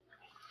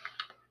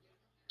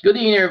Good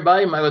evening,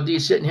 everybody. Michael D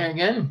sitting here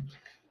again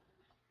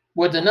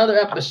with another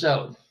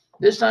episode.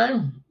 This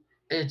time,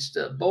 it's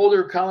the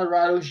Boulder,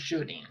 Colorado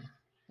shooting.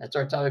 That's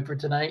our topic for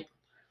tonight.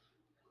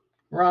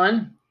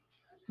 Ron,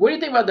 what do you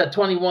think about that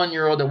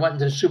 21-year-old that went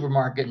into the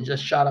supermarket and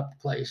just shot up the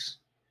place?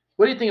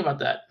 What do you think about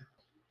that?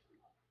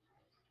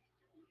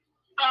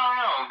 I don't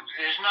know.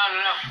 There's not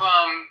enough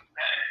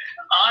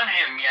on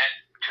him yet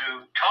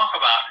to talk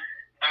about.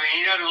 I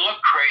mean, he doesn't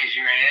look crazy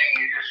or anything.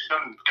 He's just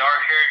some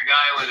dark-haired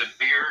guy with a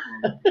beard.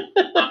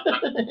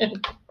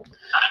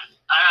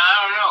 I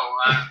don't know.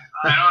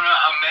 I don't know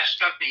how messed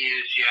up he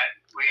is yet.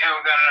 We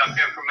haven't got enough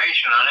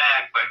information on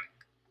that. But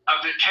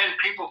of the 10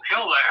 people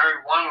killed, I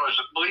heard one was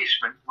a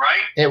policeman,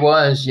 right? It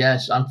was,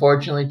 yes.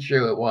 Unfortunately,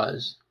 true. It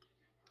was.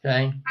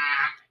 Okay.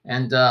 Mm-hmm.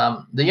 And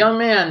the young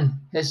man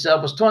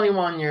himself was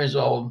 21 years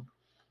old.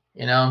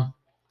 You know,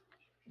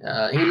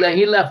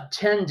 he left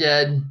 10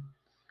 dead.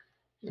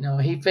 You know,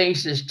 he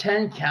faces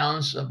 10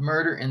 counts of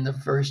murder in the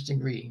first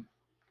degree.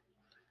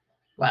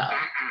 Wow.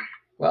 Mm-hmm.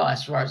 Well,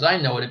 as far as I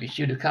know it, if you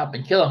shoot a cop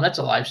and kill him, that's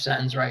a life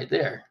sentence right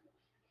there.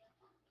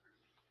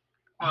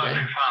 Well, if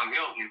you're found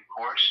guilty, of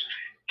course.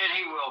 And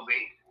he will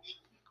be.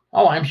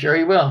 Oh, I'm sure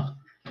he will.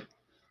 Of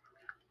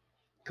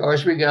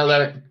course, we got to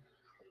let it,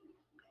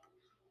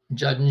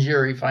 judge and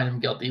jury find him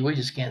guilty. We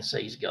just can't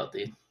say he's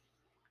guilty.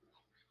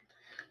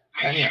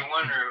 Makes you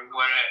wonder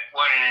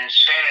what an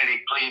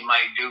insanity plea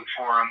might do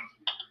for him,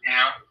 you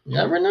know?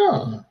 Never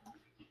know.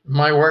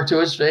 Might work to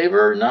his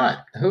favor or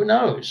not. Who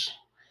knows?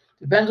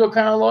 Depends what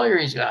kind of lawyer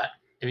he's got.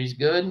 If he's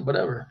good,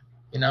 whatever,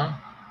 you know?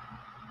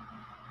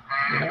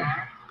 You know?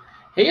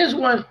 He has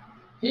went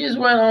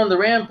on the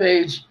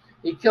rampage.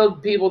 He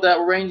killed people that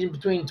were ranging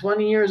between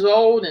 20 years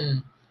old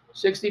and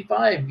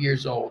 65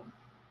 years old.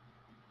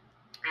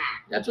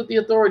 That's what the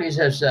authorities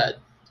have said.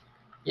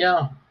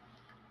 Yeah,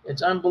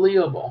 it's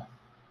unbelievable.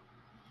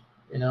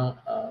 You know,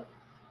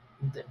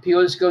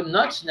 people just go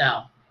nuts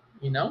now.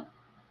 You know,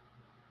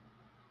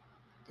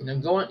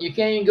 you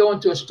can't even go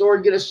into a store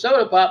and get a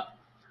soda pop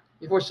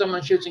before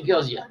someone shoots and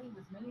kills you.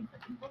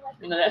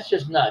 You know, that's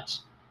just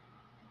nuts.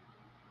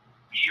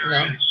 Sure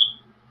is.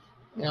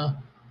 You know,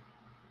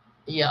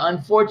 yeah.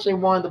 Unfortunately,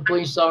 one of the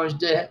police officers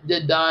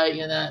did die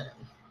in that,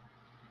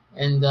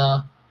 and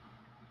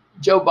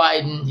Joe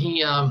Biden,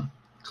 he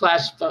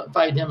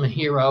classified him a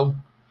hero,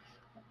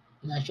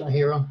 national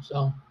hero.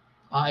 So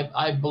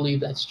I believe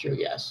that's true.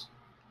 Yes.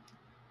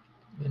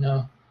 You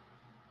know,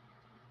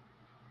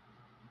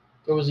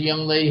 there was a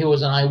young lady who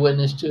was an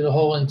eyewitness to the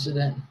whole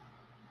incident.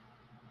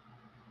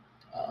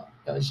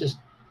 It was just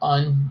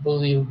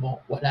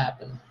unbelievable what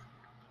happened.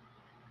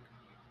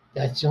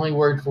 That's the only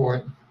word for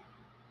it.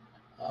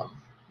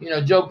 You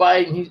know, Joe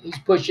Biden, he's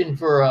pushing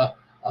for a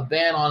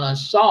ban on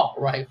assault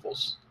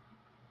rifles.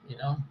 You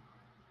know,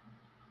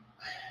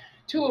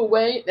 to a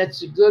way,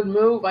 that's a good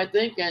move, I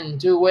think, and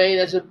to a way,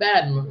 that's a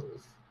bad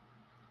move.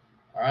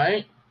 All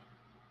right?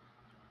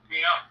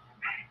 Yeah.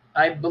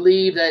 I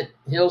believe that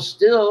he'll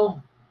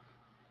still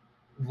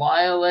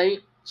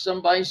violate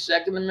somebody's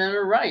Second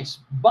Amendment rights.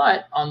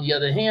 But on the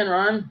other hand,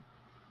 Ron,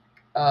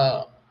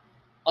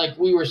 like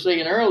we were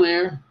saying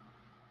earlier,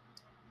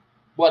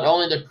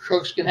 only the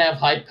crooks can have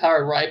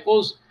high-powered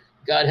rifles?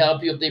 God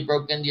help you if they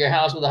broke into your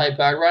house with a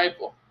high-powered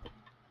rifle.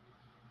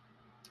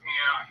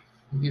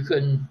 Yeah. You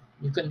couldn't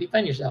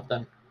defend yourself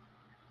then.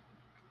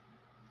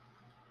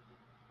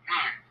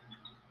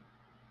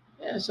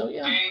 Yeah, so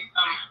yeah. It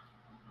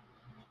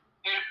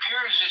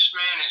appears this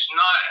man is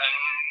not a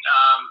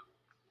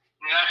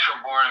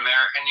natural-born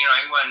American. You know,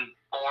 he wasn't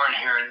born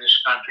here in this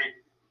country.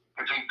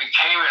 If he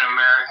became an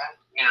American,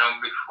 you know,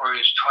 before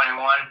he was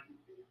 21,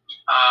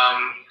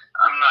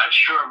 I'm not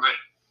sure, but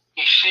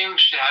he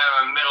seems to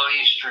have a Middle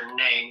Eastern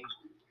name.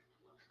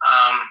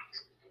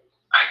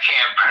 I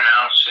can't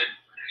pronounce it.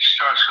 It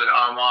starts with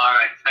Ahmad,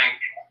 I think.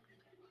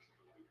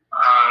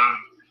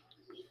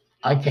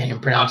 I can't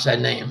even pronounce that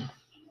name.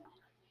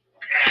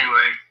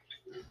 Anyway,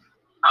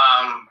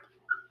 Ahmad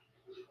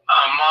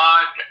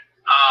Ahmad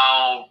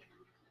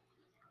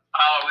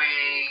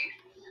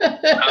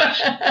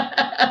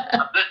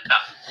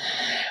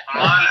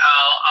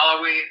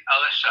Alawi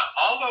Alissa.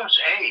 All those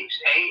A's.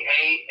 A.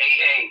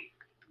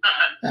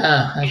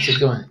 That's a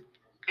good one.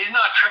 He's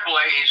not triple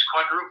A, he's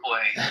quadruple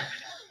A.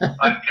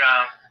 But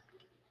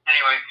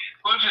anyway,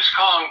 we'll just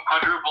call him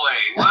quadruple A.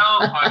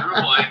 Well,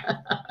 quadruple A.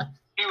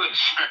 He was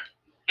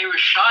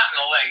shot in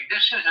the leg.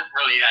 This isn't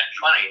really that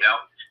funny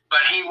though,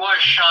 but he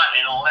was shot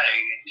in the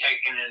leg and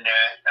taken into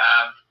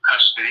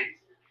custody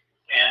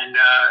and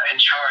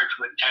charged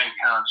with 10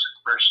 counts of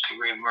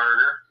first-degree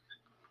murder.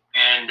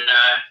 And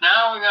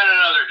now we got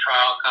another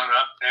trial coming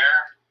up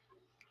there,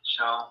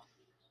 so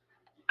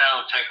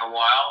that'll take a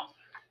while.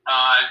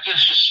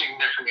 This is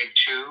significant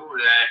too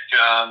that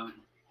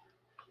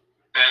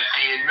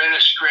the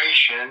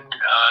administration,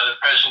 the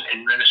present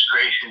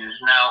administration, is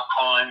now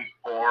calling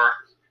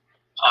for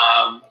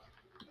a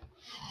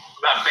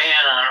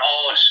ban on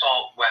all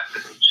assault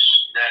weapons.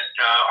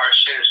 That our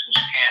citizens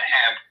can't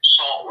have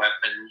assault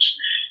weapons,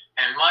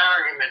 and my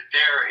argument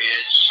there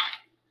is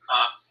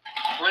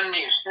when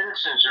the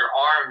citizens are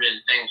armed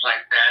and things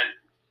like that,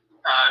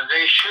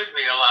 they should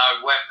be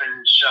allowed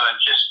weapons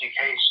just in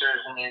case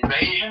there's an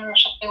invasion or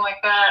something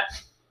like that.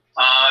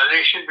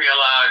 They should be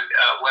allowed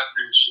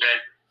weapons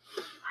that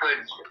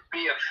could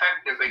be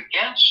effective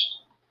against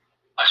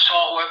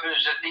assault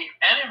weapons that the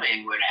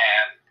enemy would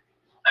have.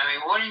 I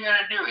mean, what are you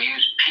going to do?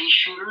 Use pea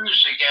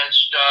shooters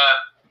against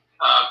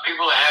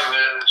people that have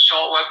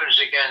assault weapons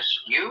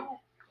against you?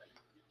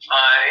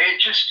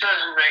 It just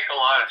doesn't make a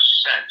lot of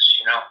sense,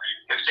 you know.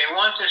 If they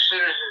want the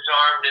citizens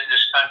armed in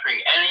this country,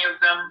 any of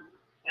them,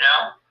 you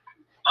know,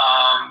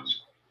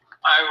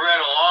 I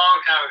read a long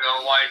time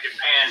ago why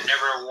Japan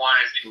never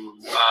wanted to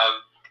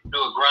do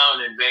a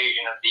ground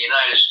invasion of the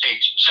United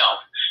States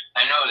itself.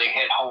 I know they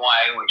hit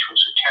Hawaii, which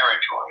was a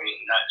territory of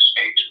the United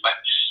States, but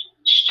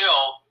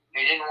still,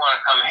 they didn't want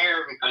to come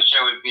here because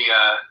there would be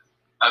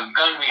a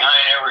gun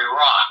behind every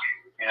rock,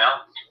 you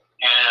know,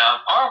 and a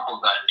powerful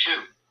gun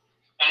too.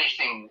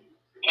 Anything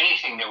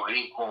that would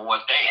equal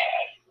what they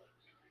had.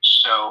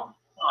 So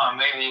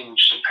maybe even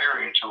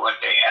superior to what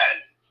they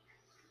had.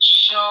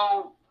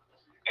 So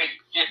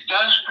it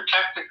does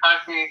protect the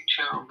country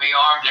to be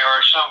armed. There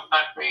are some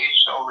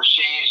countries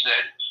overseas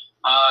that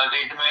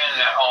they demand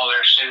that all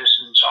their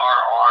citizens are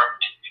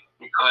armed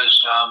because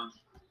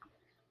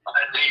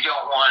they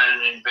don't want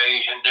an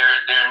invasion.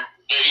 They're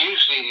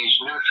usually these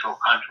neutral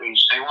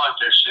countries. They want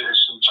their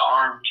citizens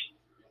armed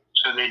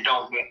so they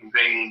don't get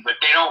invaded, but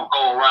they don't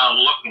go around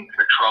looking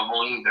for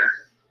trouble either.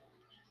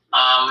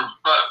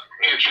 But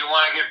if you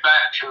want to get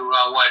back to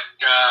what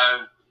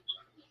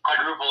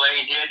Quadruple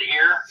A did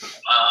here,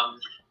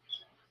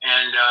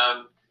 and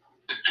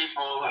the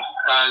people,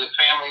 the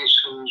families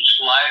whose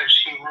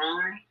lives he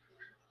ruined,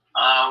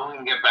 we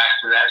can get back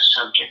to that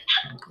subject.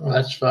 Well,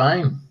 that's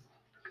fine.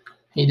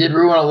 He did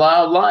ruin a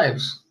lot of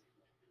lives.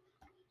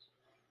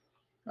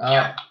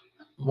 Yeah.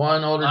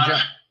 One older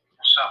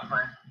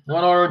Suffering.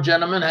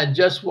 gentleman had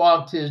just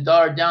walked his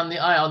daughter down the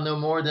aisle no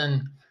more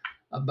than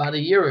about a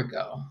year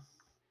ago.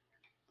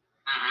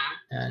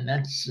 Mm-hmm. And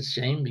that's a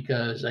shame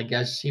because I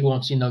guess he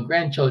won't see no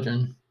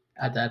grandchildren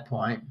at that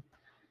point.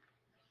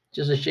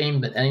 Just a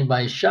shame that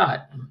anybody's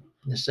shot,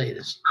 to say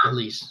this the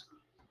least.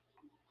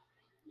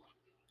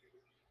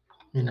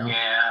 You know?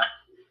 Yeah.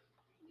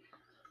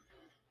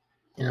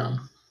 You know,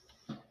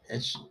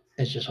 it's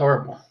just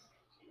horrible.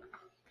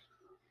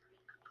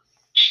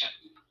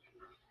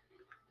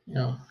 You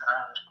know.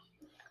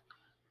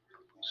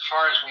 As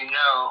far as we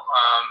know,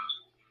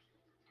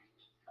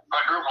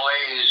 Quadruple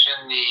A is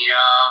in the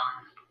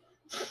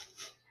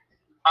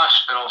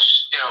hospital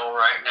still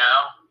right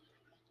now,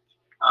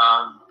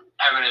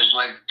 having his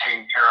leg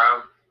taken care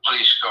of.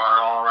 Police guard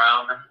all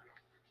around him.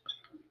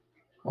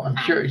 Well,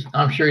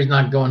 I'm sure he's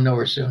not going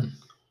nowhere soon.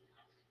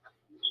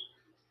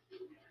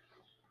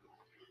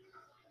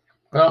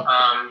 Well,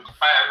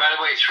 by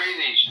the way, 3 of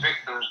these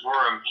victims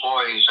were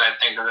employees, I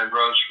think, of the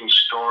grocery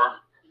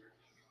store.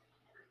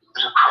 It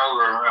was a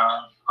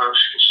Kroger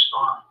grocery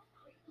store.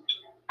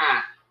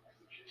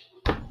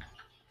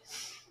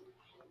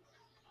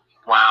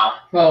 Wow.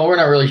 well, we're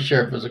not really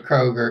sure if it was a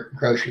Kroger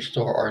grocery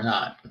store or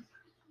not. Yeah,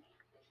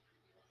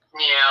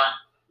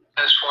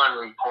 that's one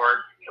report.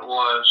 It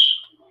was.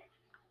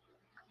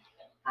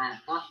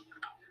 Mm-hmm.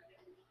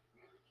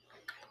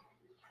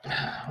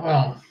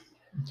 Well,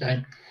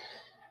 okay.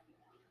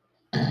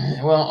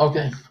 Well,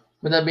 okay.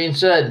 With that being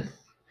said,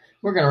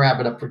 we're going to wrap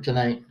it up for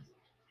tonight.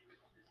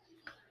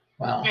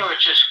 Wow. It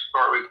was just a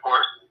short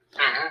report.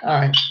 Mm-hmm. All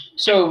right.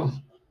 So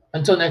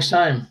until next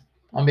time,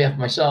 on behalf of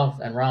myself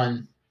and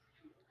Ron,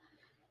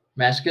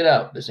 mask it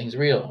out. This thing's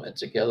real.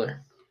 It's a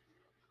killer.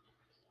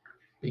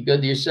 Be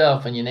good to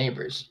yourself and your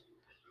neighbors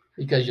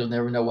because you'll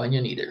never know when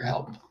you need their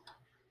help.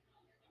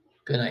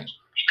 Good night.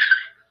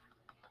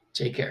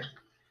 Take care.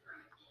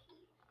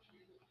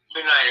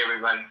 Good night,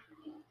 everybody.